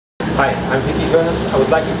Hi, I'm Viki Geunes. I would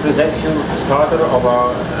like to present you the starter of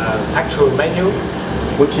our actual menu,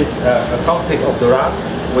 which is a confit of dorade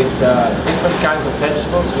with different kinds of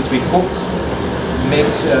vegetables which we cooked, made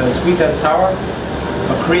sweet and sour,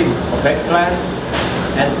 a cream of eggplant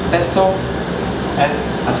and pesto, and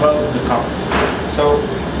as well the cocks. So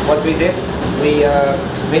what we did, we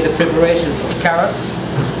made a preparation of carrots,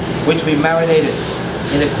 which we marinated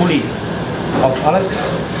in a coulis of olives.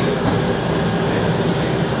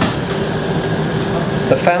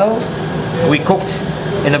 The fennel we cooked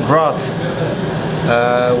in a broth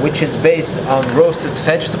which is based on roasted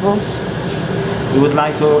vegetables. We would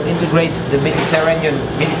like to integrate the Mediterranean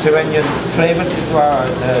flavors into our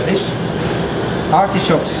dish.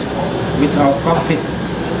 Artichokes with our confit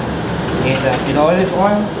in olive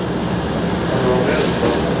oil.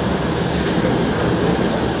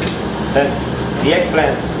 Then the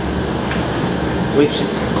eggplant, which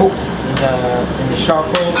is cooked in the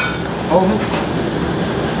charcoal oven,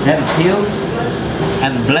 then peeled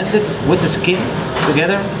and blended with the skin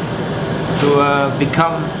together to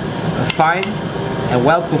become a fine and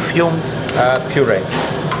well perfumed puree.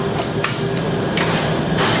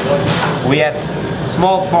 We add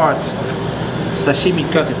small parts of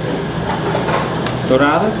sashimi cutted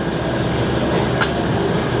dorade,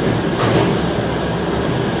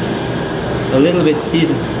 a little bit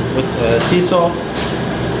seasoned with sea salt,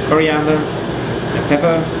 coriander and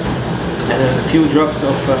pepper, and a few drops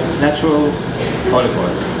of natural olive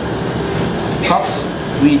oil. Cocks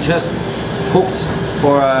we just cooked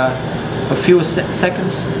for a few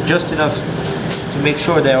seconds, just enough to make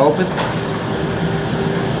sure they're open.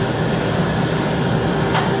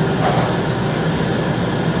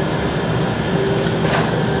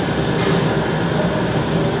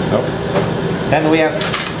 Then we have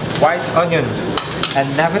white onion and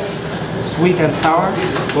navet, sweet and sour,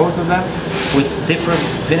 both of them, with different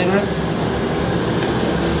vinegars.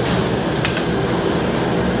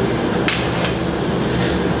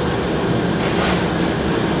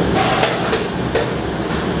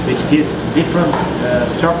 Which gives different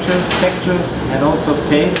structure, textures and also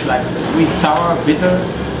taste, like sweet, sour, bitter,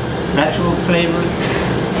 natural flavors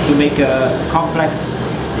to make a complex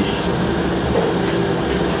dish.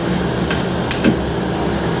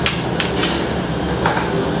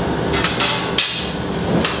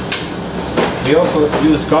 We also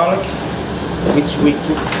use garlic, which we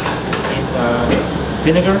cook in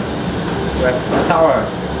vinegar. We have sour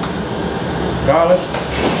garlic,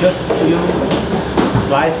 just a few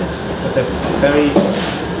slices, because they're very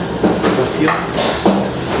perfumed.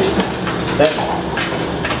 Then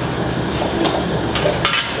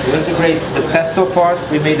we integrate the pesto part.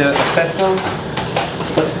 We made a pesto,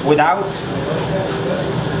 but without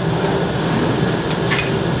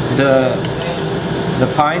the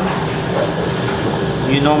fines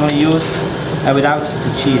you normally use, and without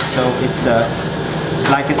the cheese, so it's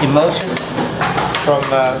like an emulsion from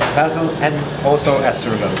basil and also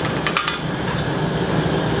astragon.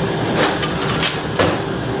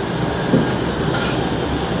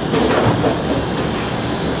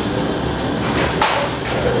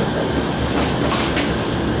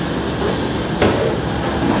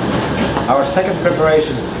 Our second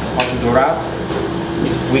preparation of the dorade,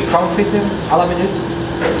 we confit them à la minute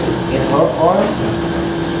in herb oil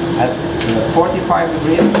at 45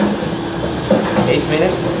 degrees, 8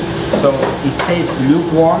 minutes, so it stays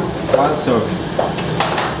lukewarm while serving.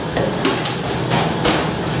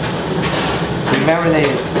 We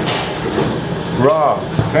marinated raw,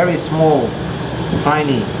 very small,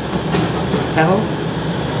 tiny fennel,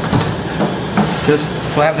 just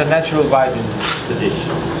to have the natural bite in the dish.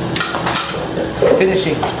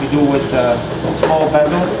 Finishing we do with small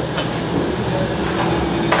basil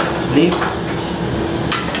leaves,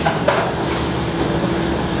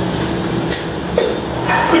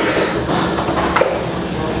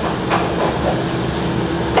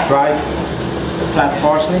 dried flat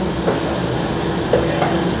parsley,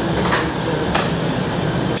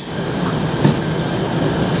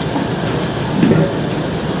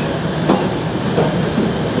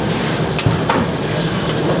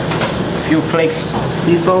 a few flakes of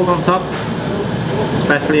sea salt on top,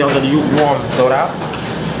 especially on the lukewarm dorade,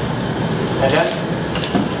 and then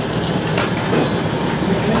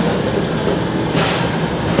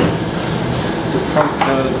from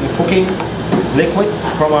the cooking liquid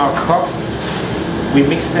from our cocks, we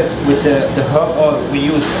mixed it with the herb oil we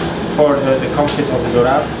used for the confit of the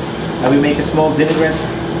dorade, and we make a small vinaigrette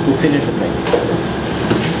to finish the plate.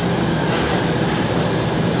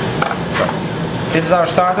 So, this is our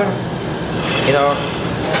starter in our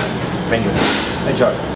menu. Enjoy!